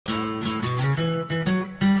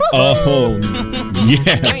Oh,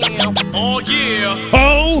 yeah. Oh, yeah.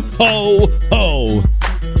 Ho, ho, ho.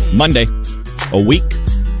 Monday, a week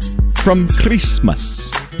from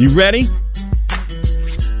Christmas. You ready?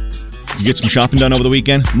 Did you get some shopping done over the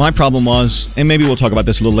weekend? My problem was, and maybe we'll talk about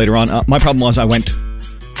this a little later on, my problem was I went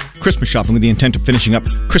Christmas shopping with the intent of finishing up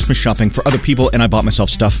Christmas shopping for other people, and I bought myself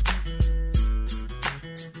stuff.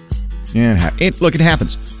 Yeah, look, it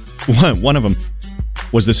happens. One of them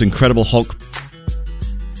was this Incredible Hulk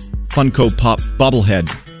Funko Pop bobblehead,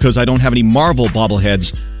 because I don't have any Marvel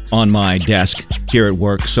bobbleheads on my desk here at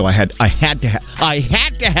work, so I had to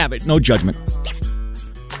have it. No judgment.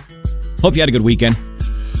 Hope you had a good weekend.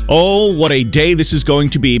 Oh, what a day this is going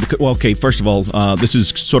to be. Because, well, okay, first of all, this is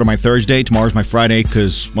sort of my Thursday. Tomorrow's my Friday,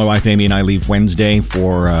 because my wife Amy and I leave Wednesday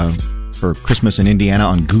for Christmas in Indiana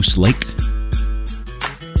on Goose Lake.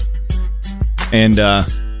 And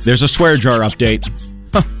there's a swear jar update.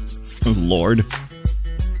 Oh, Lord.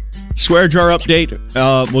 Swear jar update.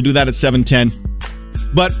 We'll do that at 7:10.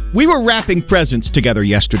 But we were wrapping presents together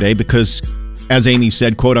yesterday because, as Amy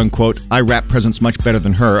said, quote unquote, I wrap presents much better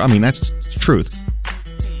than her. I mean, that's the truth.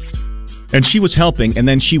 And she was helping, and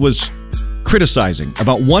then she was criticizing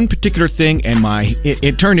about one particular thing, and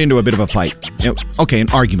it turned into a bit of a fight. Okay, an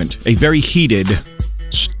argument. A very heated...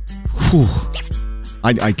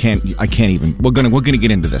 I can't even... We're gonna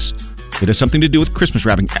get into this. It has something to do with Christmas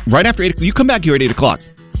wrapping. Right after 8 o'clock. You come back here at 8 o'clock,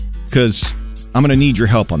 because I'm gonna need your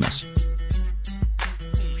help on this.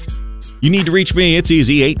 You need to reach me. It's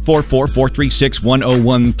easy.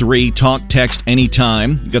 844-436-1013. Talk, text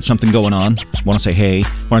anytime. You got something going on. Want to say hey.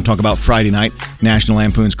 Want to talk about Friday night. National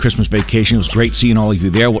Lampoon's Christmas Vacation. It was great seeing all of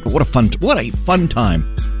you there. What a fun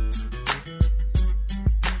time.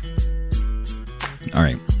 All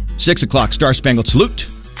right. 6 o'clock, Star Spangled Salute.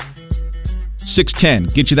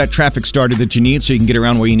 6:10, get you that traffic started that you need so you can get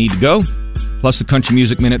around where you need to go. Plus the Country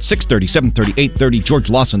Music Minute. 6:30, 7:30, 8:30.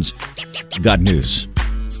 George Lawson's Got News.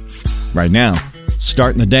 Right now,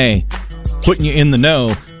 starting the day, putting you in the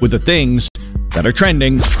know with the things that are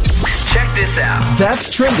trending. Check this out. That's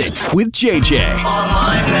Trending with JJ.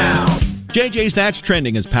 Online now. JJ's That's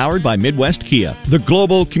Trending is powered by Midwest Kia. The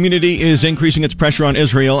global community is increasing its pressure on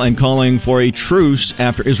Israel and calling for a truce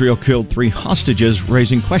after Israel killed 3 hostages,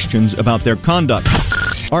 raising questions about their conduct.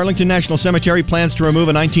 Arlington National Cemetery plans to remove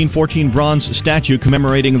a 1914 bronze statue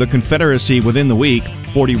commemorating the Confederacy within the week.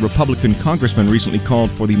 40 Republican congressmen recently called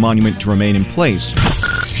for the monument to remain in place.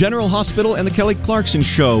 General Hospital and The Kelly Clarkson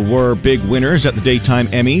Show were big winners at the Daytime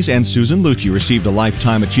Emmys, and Susan Lucci received a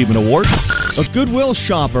Lifetime Achievement Award. A Goodwill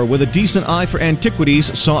shopper with a decent eye for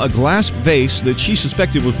antiquities saw a glass vase that she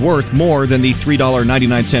suspected was worth more than the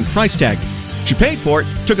 $3.99 price tag. She paid for it,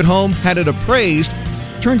 took it home, had it appraised.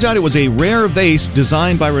 Turns out it was a rare vase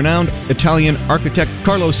designed by renowned Italian architect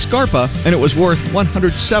Carlo Scarpa, and it was worth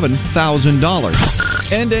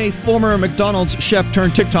 $107,000. And a former McDonald's chef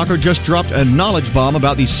turned TikToker just dropped a knowledge bomb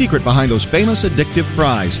about the secret behind those famous addictive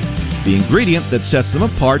fries. The ingredient that sets them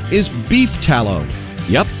apart is beef tallow.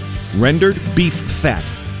 Yep, rendered beef fat.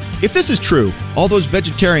 If this is true, all those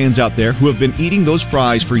vegetarians out there who have been eating those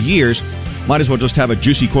fries for years might as well just have a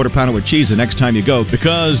juicy quarter pounder with cheese the next time you go,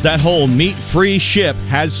 because that whole meat-free ship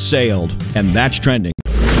has sailed. And that's trending.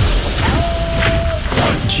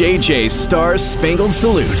 JJ's Star Spangled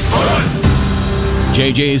Salute.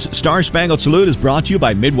 JJ's Star Spangled Salute is brought to you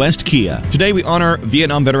by Midwest Kia. Today we honor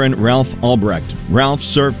Vietnam veteran Ralph Albrecht. Ralph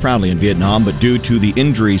served proudly in Vietnam, but due to the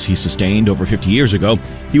injuries he sustained over 50 years ago,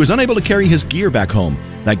 he was unable to carry his gear back home.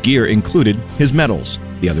 That gear included his medals.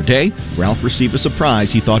 The other day, Ralph received a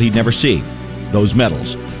surprise he thought he'd never see. Those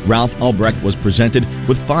medals. Ralph Albrecht was presented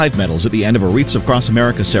with 5 medals at the end of a Wreaths Across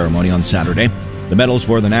America ceremony on Saturday. The medals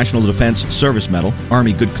were the National Defense Service Medal,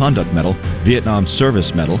 Army Good Conduct Medal, Vietnam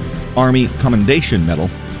Service Medal, Army Commendation Medal,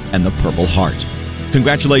 and the Purple Heart.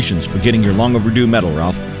 Congratulations for getting your long overdue medal,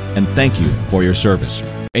 Ralph, and thank you for your service.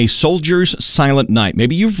 A Soldier's Silent Night.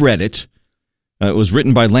 Maybe you've read it. It was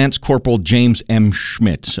written by Lance Corporal James M.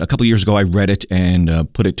 Schmidt. A couple years ago, I read it and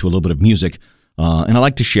put it to a little bit of music, and I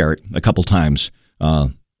like to share it a couple times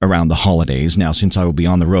around the holidays. Now, since I will be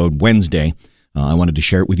on the road Wednesday, I wanted to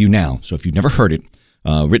share it with you now. So if you've never heard it,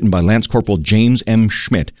 written by Lance Corporal James M.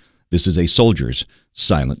 Schmidt, this is A Soldier's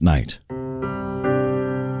Silent Night.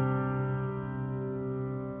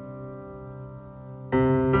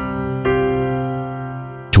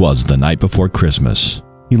 'Twas the night before Christmas.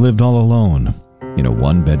 He lived all alone in a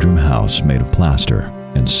one-bedroom house made of plaster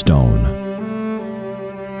and stone.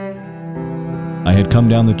 I had come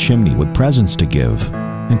down the chimney with presents to give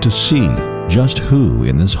and to see just who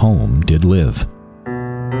in this home did live.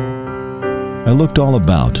 I looked all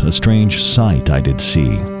about, a strange sight I did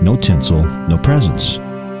see, no tinsel, no presents.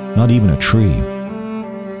 not even a tree.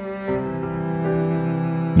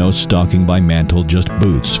 No stocking by mantle, just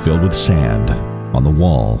boots filled with sand. On the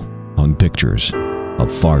wall hung pictures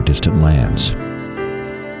of far distant lands.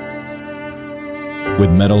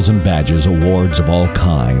 With medals and badges, awards of all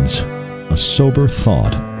kinds, a sober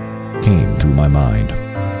thought came through my mind.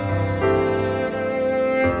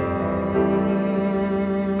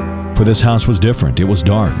 For this house was different. It was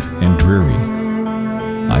dark and dreary.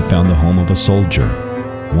 I found the home of a soldier.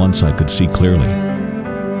 Once I could see clearly.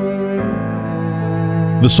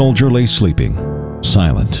 The soldier lay sleeping,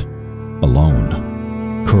 silent,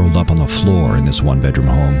 alone, curled up on the floor in this one-bedroom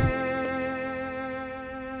home.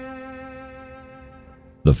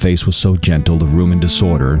 The face was so gentle, the room in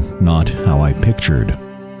disorder, not how I pictured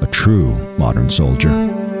a true modern soldier.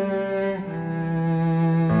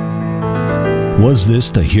 Was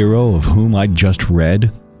this the hero of whom I'd just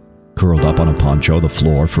read, curled up on a poncho, the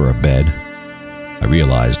floor for a bed? I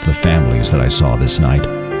realized the families that I saw this night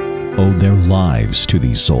owed their lives to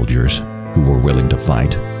these soldiers who were willing to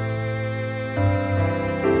fight.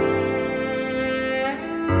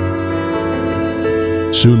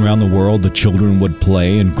 Soon round the world the children would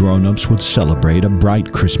play and grown-ups would celebrate a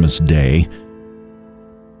bright Christmas day.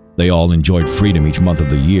 They all enjoyed freedom each month of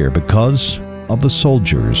the year because of the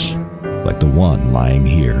soldiers, like the one lying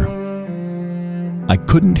here. I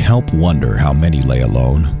couldn't help wonder how many lay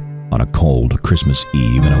alone on a cold Christmas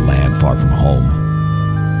Eve in a land far from home.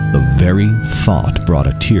 The very thought brought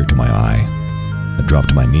a tear to my eye. I dropped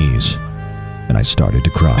to my knees, and I started to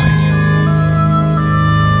cry.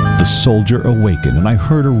 The soldier awakened, and I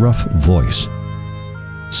heard a rough voice.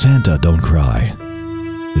 "Santa, don't cry.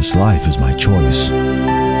 This life is my choice.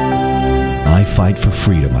 I fight for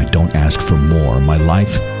freedom. I don't ask for more. My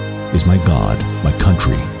life is my God, my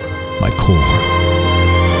country, my core."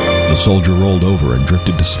 The soldier rolled over and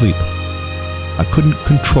drifted to sleep. I couldn't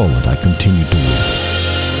control it. I continued to weep.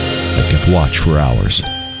 I kept watch for hours,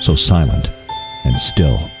 so silent and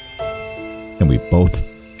still, and we both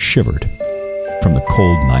shivered from the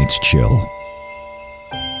cold night's chill.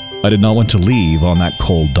 I did not want to leave on that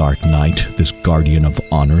cold, dark night, this guardian of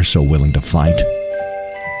honor so willing to fight.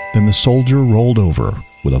 Then the soldier rolled over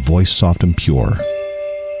with a voice soft and pure,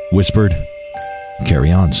 whispered,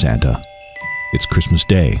 "Carry on, Santa. It's Christmas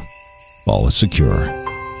Day. All is secure."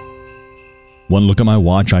 One look at my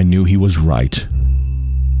watch, I knew he was right.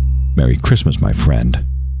 Merry Christmas, my friend.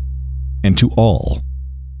 And to all,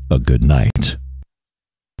 a good night.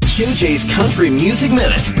 JJ's Country Music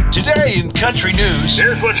Minute. Today in country news.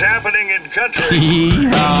 Here's what's happening in country.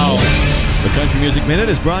 The Country Music Minute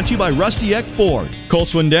is brought to you by Rusty Eck Ford. Cole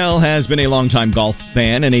Swindell has been a longtime golf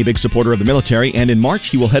fan and a big supporter of the military, and in March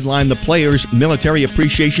he will headline the Players Military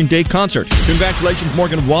Appreciation Day concert. Congratulations,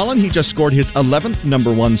 Morgan Wallen. He just scored his 11th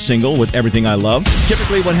 #1 single with Everything I Love.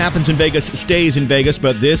 Typically what happens in Vegas stays in Vegas,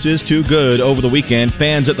 but this is too good. Over the weekend,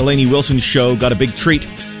 fans at the Lainey Wilson show got a big treat.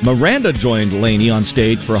 Miranda joined Lainey on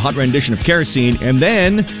stage for a hot rendition of Kerosene, and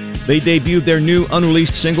then they debuted their new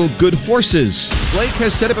unreleased single, Good Horses. Blake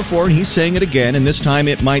has said it before, and he's saying it again, and this time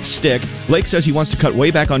it might stick. Blake says he wants to cut way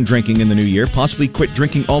back on drinking in the new year, possibly quit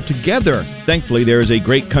drinking altogether. Thankfully, there is a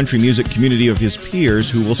great country music community of his peers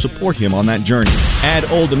who will support him on that journey. Add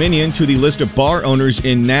Old Dominion to the list of bar owners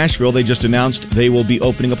in Nashville. They just announced they will be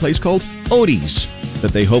opening a place called Odie's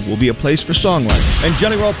that they hope will be a place for songwriters. And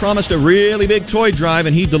Jelly Roll promised a really big toy drive,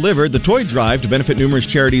 and he delivered. The toy drive, to benefit numerous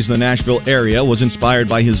charities in the Nashville area, was inspired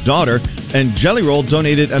by his daughter, and Jelly Roll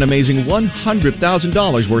donated an amazing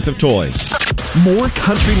 $100,000 worth of toys. More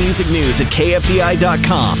country music news at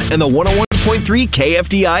KFDI.com and the 101.3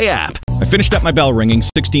 KFDI app. I finished up my bell ringing,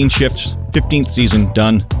 16 shifts, 15th season,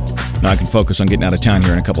 done. Now I can focus on getting out of town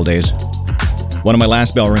here in a couple days. One of my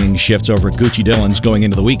last bell ringing shifts over at Gucci Dillon's going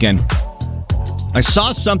into the weekend. I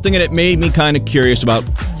saw something and it made me kind of curious about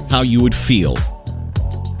how you would feel,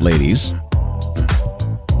 ladies.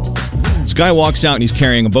 This guy walks out and he's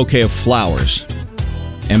carrying a bouquet of flowers.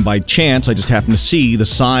 And by chance, I just happened to see the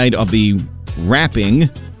side of the wrapping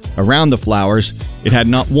around the flowers. It had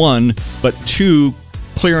not one, but 2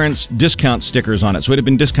 clearance discount stickers on it. So it had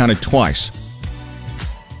been discounted twice.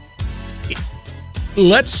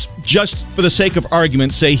 Let's just, for the sake of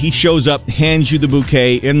argument, say he shows up, hands you the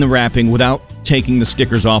bouquet in the wrapping without taking the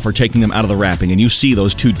stickers off or taking them out of the wrapping, and you see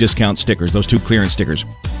those 2 discount stickers, those 2 clearance stickers.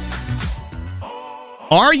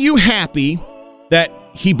 Are you happy that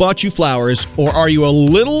he bought you flowers, or are you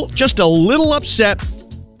just a little upset,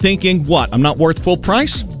 thinking, what, I'm not worth full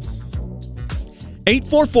price?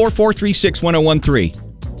 844-436-1013.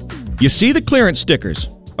 You see the clearance stickers.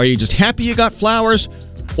 Are you just happy you got flowers,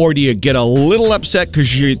 or do you get a little upset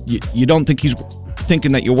because you don't think he's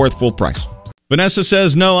thinking that you're worth full price? Vanessa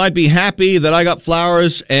says, no, I'd be happy that I got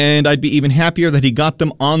flowers, and I'd be even happier that he got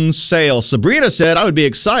them on sale. Sabrina said, I would be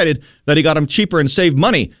excited that he got them cheaper and saved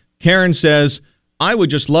money. Karen says, I would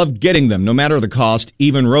just love getting them, no matter the cost.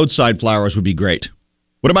 Even roadside flowers would be great.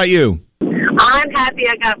 What about you? I'm happy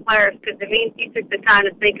I got flowers because it means he took the time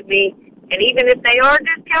to think of me. And even if they are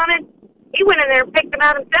discounted, he went in there and picked them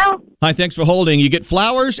out himself. Hi, thanks for holding. You get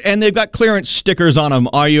flowers, and they've got clearance stickers on them.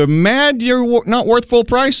 Are you mad you're not worth full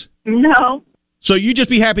price? No. So you just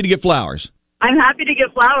be happy to get flowers? I'm happy to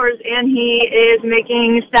get flowers, and he is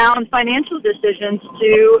making sound financial decisions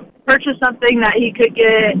to purchase something that he could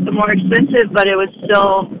get more expensive, but it would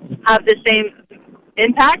still have the same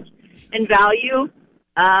impact and value,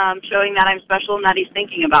 showing that I'm special and that he's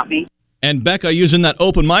thinking about me. And Becca using that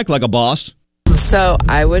open mic like a boss. So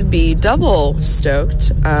I would be double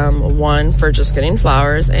stoked, one, for just getting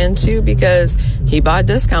flowers, and two, because he bought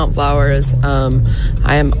discount flowers.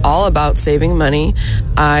 I am all about saving money.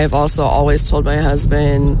 I've also always told my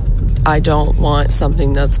husband I don't want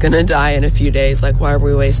something that's going to die in a few days. Like, why are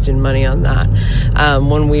we wasting money on that?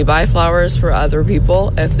 When we buy flowers for other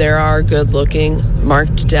people, if there are good-looking,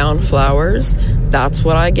 marked-down flowers, that's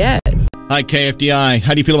what I get. Hi, KFDI.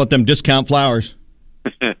 How do you feel about them discount flowers?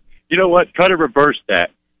 You know what? Try to reverse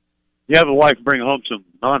that. You have a wife bring home some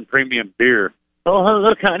non-premium beer. Oh,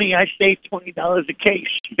 look, honey, I saved $20 a case.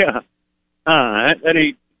 Yeah. That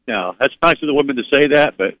ain't, no. That's nice of the women to say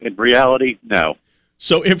that, but in reality, no.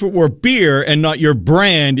 So if it were beer and not your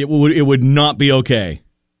brand, it would not be okay.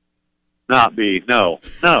 Not be. No.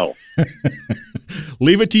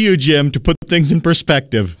 Leave it to you, Jim, to put things in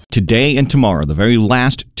perspective. Today and tomorrow, the very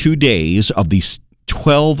last 2 days of these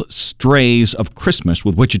 12 Strays of Christmas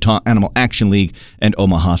with Wichita Animal Action League and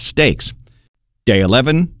Omaha Steaks. Day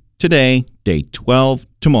 11 today, day 12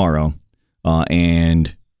 tomorrow,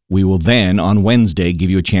 and we will then, on Wednesday, give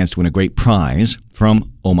you a chance to win a great prize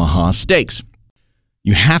from Omaha Steaks.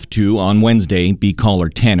 You have to, on Wednesday, be caller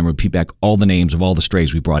 10 and repeat back all the names of all the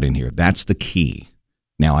strays we brought in here. That's the key.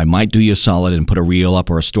 Now, I might do you a solid and put a reel up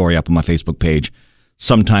or a story up on my Facebook page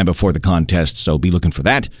sometime before the contest, so be looking for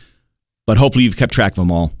that. But hopefully you've kept track of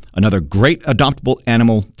them all. Another great adoptable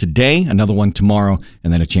animal today, another one tomorrow,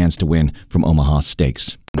 and then a chance to win from Omaha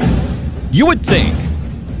Steaks. You would think,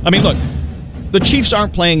 I mean, look, the Chiefs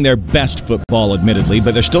aren't playing their best football, admittedly,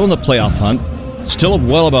 but they're still in the playoff hunt, still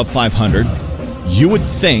well above 500. You would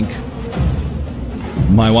think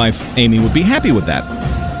my wife, Amy, would be happy with that.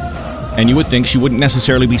 And you would think she wouldn't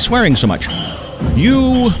necessarily be swearing so much.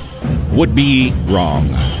 You would be wrong.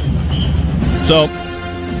 So,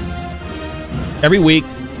 every week,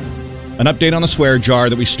 an update on the swear jar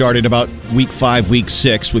that we started about week 5, week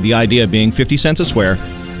 6, with the idea being 50 cents a swear.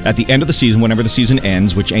 At the end of the season, whenever the season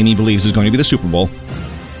ends, which Amy believes is going to be the Super Bowl,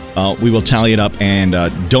 we will tally it up and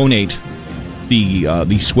donate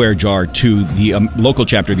the swear jar to the local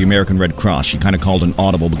chapter of the American Red Cross. She kind of called an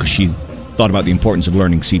audible because she thought about the importance of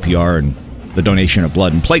learning CPR and the donation of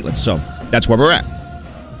blood and platelets. So that's where we're at.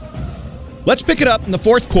 Let's pick it up in the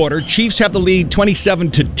fourth quarter. Chiefs have the lead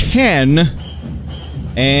 27-10.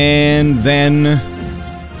 And then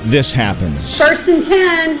this happens. 1st and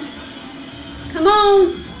 10. Come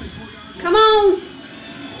on. Come on.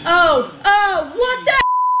 Oh, what the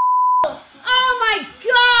hell? Oh my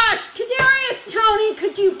gosh. Kadarius Toney,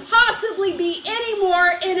 could you possibly be any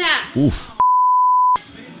more inept? Oof.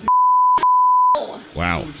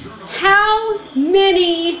 Wow. How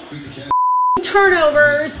many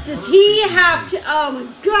turnovers does he have to? Oh my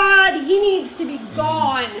God, he needs to be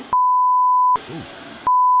gone.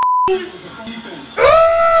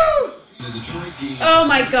 Oh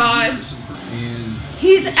my God.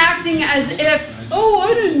 He's acting as if,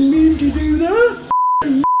 I didn't mean to do that.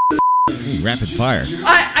 Rapid fire.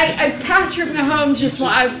 I Patrick Mahomes just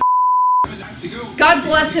God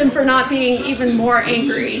bless him for not being even more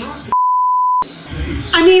angry.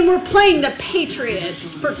 I mean, we're playing the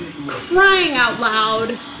Patriots, for crying out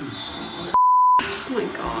loud. Oh my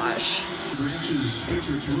gosh.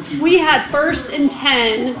 We had 1st and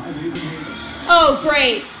 10. Oh,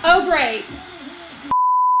 great.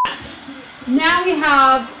 Now we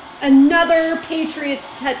have another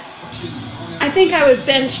Patriots I think I would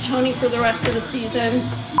bench Toney for the rest of the season.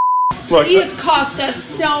 Look, he has cost us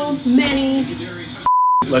so many.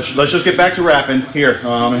 Let's just get back to rapping. Here, I'm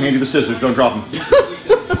going to hand you the scissors. Don't drop them.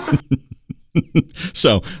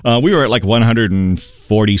 So, we were at like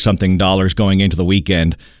 $140-something going into the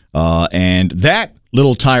weekend. And that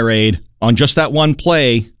little tirade on just that one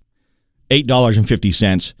play,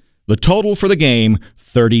 $8.50. The total for the game,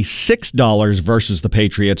 $36 versus the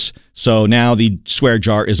Patriots. So now the swear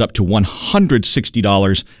jar is up to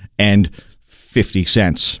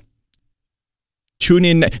 $160.50. Tune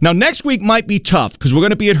in. Now, next week might be tough because we're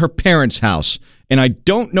going to be at her parents' house, and I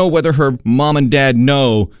don't know whether her mom and dad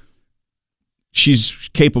know she's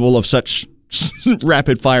capable of such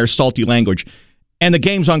rapid-fire, salty language. And the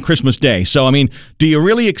game's on Christmas Day. So, I mean, do you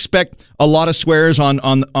really expect a lot of swears on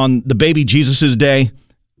the baby Jesus' day?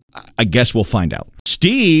 I guess we'll find out.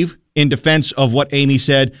 Steve, in defense of what Amy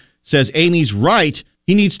said, says Amy's right.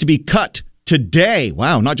 He needs to be cut today.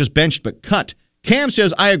 Wow, not just benched, but cut. Cam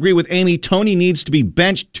says, I agree with Amy. Tony needs to be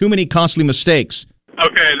benched. Too many costly mistakes.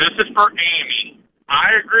 Okay, this is for Amy.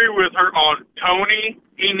 I agree with her on Tony.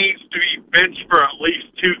 He needs to be benched for at least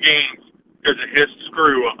 2 games because of his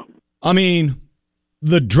screw-up. I mean,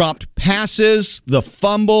 the dropped passes, the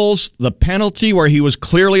fumbles, the penalty where he was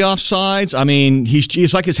clearly offsides. I mean,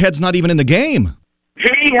 he's like his head's not even in the game.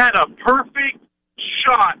 He had a perfect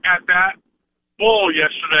shot at that ball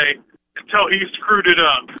yesterday until he screwed it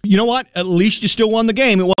up. You know what? At least you still won the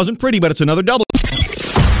game. It wasn't pretty, but it's another double.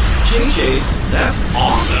 Chase, that's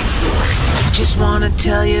awesome story. Just want to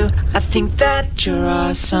tell you, I think that you're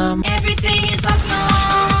awesome. Everything is awesome.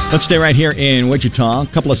 Let's stay right here in Wichita. A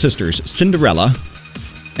couple of sisters, Cinderella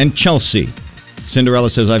and Chelsea. Cinderella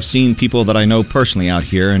says, I've seen people that I know personally out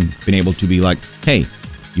here and been able to be like, hey,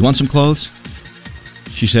 you want some clothes?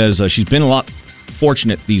 She says she's been a lot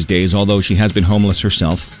fortunate these days, although she has been homeless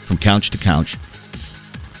herself from couch to couch.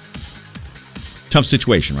 Tough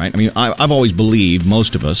situation, right? I mean, I've always believed,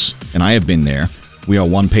 most of us, and I have been there, we are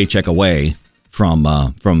one paycheck away from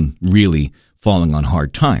really falling on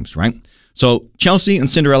hard times, right? So Chelsea and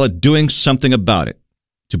Cinderella doing something about it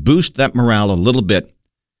to boost that morale a little bit.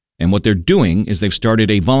 And what they're doing is they've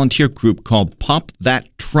started a volunteer group called Pop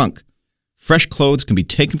That Trunk. Fresh clothes can be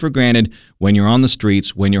taken for granted when you're on the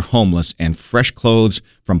streets, when you're homeless, and fresh clothes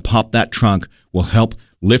from Pop That Trunk will help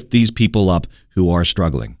lift these people up who are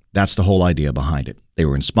struggling. That's the whole idea behind it. They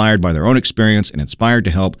were inspired by their own experience and inspired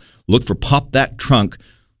to help. Look for Pop That Trunk.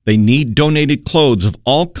 They need donated clothes of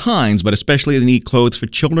all kinds, but especially they need clothes for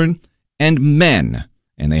children and men.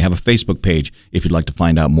 And they have a Facebook page if you'd like to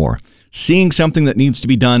find out more. Seeing something that needs to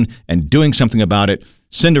be done and doing something about it.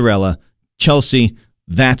 Cinderella, Chelsea,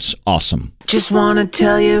 that's awesome. Just want to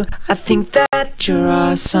tell you, I think that you're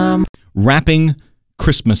awesome. Wrapping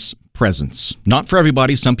Christmas presents. Not for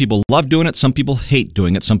everybody. Some people love doing it. Some people hate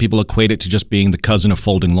doing it. Some people equate it to just being the cousin of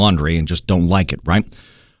folding laundry and just don't like it, right?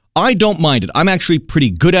 I don't mind it. I'm actually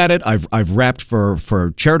pretty good at it. I've wrapped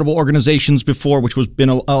for charitable organizations before, which has been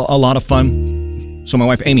a lot of fun. So my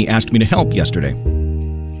wife Amy asked me to help yesterday.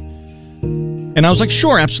 And I was like,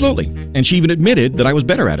 sure, absolutely. And she even admitted that I was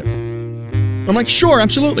better at it. I'm like, sure,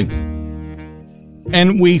 absolutely.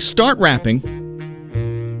 And we start wrapping,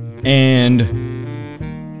 and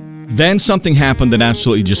then something happened that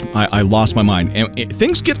absolutely just, I lost my mind. And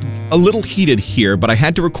things get a little heated here, but I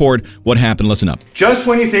had to record what happened. Listen up. Just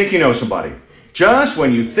when you think you know somebody, just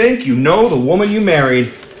when you think you know the woman you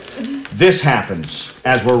married, this happens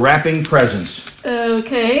as we're wrapping presents.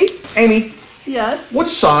 Okay. Amy. Yes. What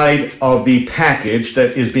side of the package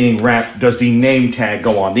that is being wrapped does the name tag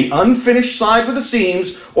go on? The unfinished side with the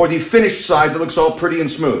seams or the finished side that looks all pretty and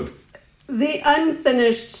smooth? The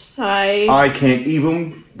unfinished side. I can't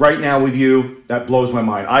even right now with you. That blows my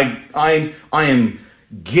mind. I am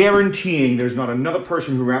guaranteeing there's not another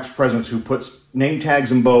person who wraps presents who puts name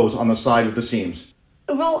tags and bows on the side with the seams.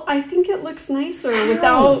 Well, I think it looks nicer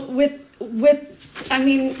I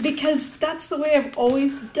mean, because that's the way I've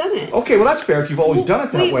always done it. Okay, well that's fair if you've always done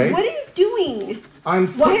it that way. What are you doing?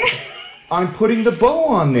 I'm putting the bow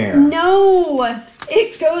on there. No,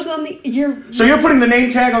 it goes on the. So you're putting the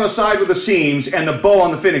name tag on the side with the seams and the bow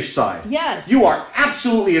on the finished side. Yes. You are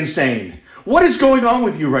absolutely insane. What is going on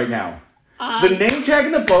with you right now? The name tag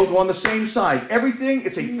and the bow go on the same side. Everything,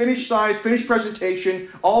 it's a finished side, finished presentation,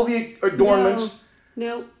 all the adornments.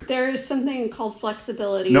 No, there is something called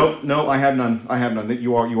flexibility. No, I have none.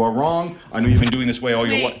 You are wrong. I know you've been doing this way all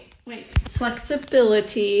your life. Wait.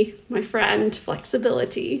 Flexibility, my friend.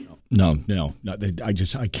 Flexibility. No.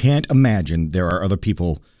 I can't imagine there are other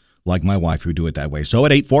people like my wife who do it that way. So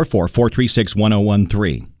at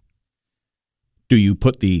 844-436-1013, do you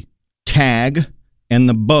put the tag and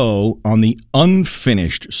the bow on the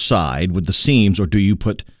unfinished side with the seams, or do you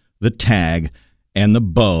put the tag and the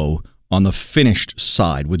bow on the finished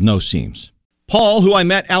side with no seams? Paul, who I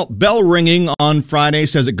met out bell ringing on Friday,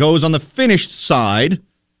 says it goes on the finished side.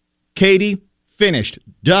 Katie, finished.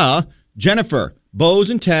 Duh. Jennifer, bows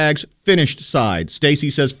and tags, finished side. Stacy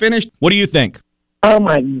says finished. What do you think? Oh,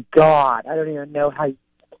 my God. I don't even know how you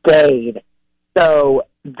stayed. So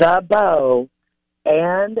the bow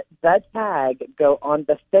and the tag go on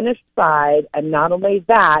the finished side, and not only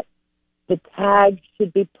that, the tag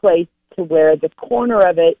should be placed to where the corner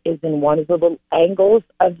of it is in one of the little angles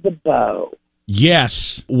of the bow.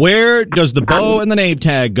 Yes. Where does the bow and the name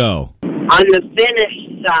tag go? On the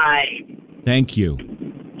finish side. Thank you.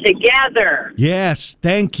 Together. Yes,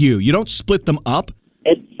 thank you. You don't split them up?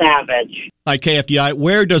 It's savage. Hi, KFDI.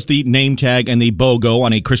 Where does the name tag and the bow go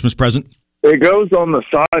on a Christmas present? It goes on the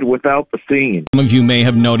side without the seam. Some of you may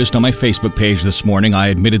have noticed on my Facebook page this morning, I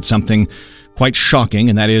admitted something quite shocking,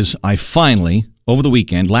 and that is I finally, over the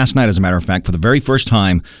weekend, last night as a matter of fact, for the very first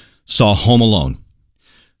time, saw Home Alone.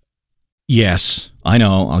 Yes, I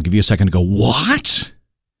know. I'll give you a second to go, what?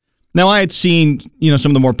 Now, I had seen,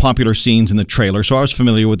 some of the more popular scenes in the trailer, so I was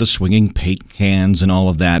familiar with the swinging paint cans and all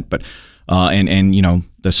of that, but and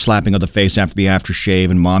the slapping of the face after the aftershave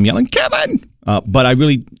and mom yelling, Kevin! But I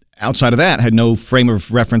really, outside of that, had no frame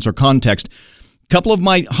of reference or context. Couple of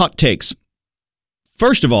my hot takes.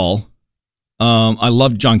 First of all, I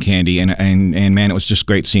loved John Candy, and man, it was just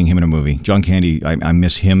great seeing him in a movie. John Candy, I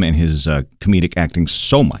miss him and his comedic acting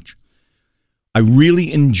so much. I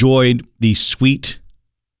really enjoyed the sweet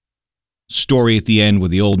story at the end with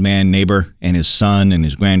the old man neighbor and his son and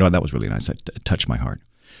his granddaughter. That was really nice. That touched my heart.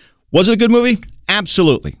 Was it a good movie?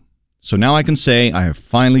 Absolutely. So now I can say I have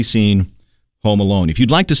finally seen Home Alone. If you'd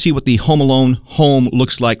like to see what the Home Alone home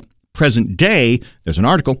looks like present day, there's an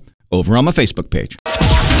article over on my Facebook page.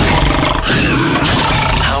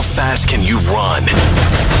 How fast can you run?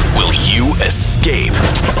 Will you escape?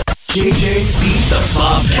 JJ's Beat the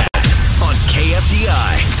Bobcat on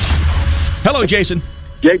KFDI. Hello, Jason.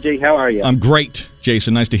 JJ, how are you? I'm great,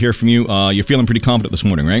 Jason. Nice to hear from you. You're feeling pretty confident this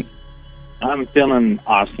morning, right? I'm feeling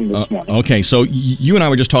awesome this morning. Okay, so you and I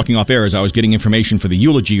were just talking off air as I was getting information for the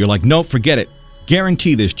eulogy. You're like, no, forget it.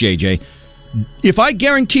 Guarantee this, JJ. If I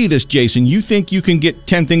guarantee this, Jason, you think you can get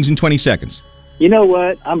 10 things in 20 seconds? You know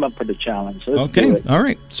what? I'm up for the challenge. Let's do it. All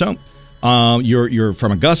right. So you're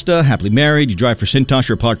from Augusta, happily married. You drive for Cintas.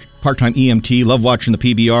 You're a part-time EMT. Love watching the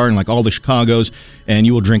PBR and like all the Chicagos. And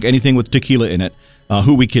you will drink anything with tequila in it.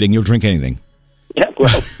 Who are we kidding? You'll drink anything. Yeah,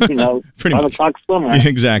 well, pretty 5 much. o'clock swimmer.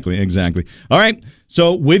 Exactly. All right.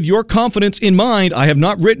 So with your confidence in mind, I have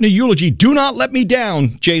not written a eulogy. Do not let me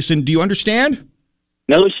down, Jason. Do you understand?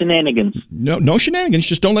 No shenanigans. No shenanigans.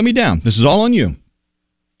 Just don't let me down. This is all on you.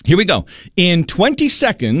 Here we go. In 20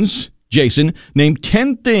 seconds, Jason, name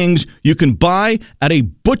 10 things you can buy at a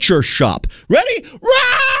butcher shop. Ready?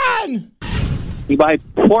 Run! You can buy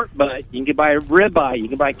pork butt. You can buy ribeye. You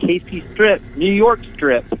can buy KC strip, New York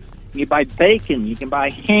strip. You can buy bacon. You can buy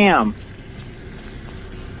ham.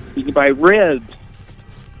 You can buy ribs.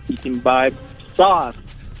 You can buy sauce.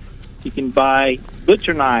 You can buy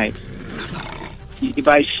butcher knives. You can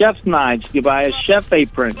buy chef's knives. You can buy a chef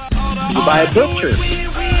apron. You can buy a butcher.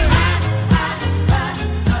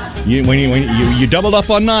 When you doubled up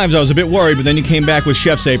on knives, I was a bit worried, but then you came back with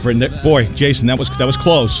chef's apron. Boy, Jason, that was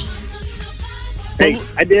close. Hey,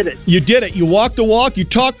 I did it. You did it. You walked the walk, you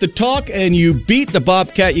talked the talk, and you beat the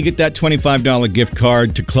Bobcat. You get that $25 gift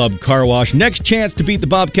card to Club Car Wash. Next chance to beat the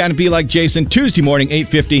Bobcat and be like Jason, Tuesday morning,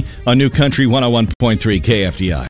 8:50 on New Country 101.3 KFDI.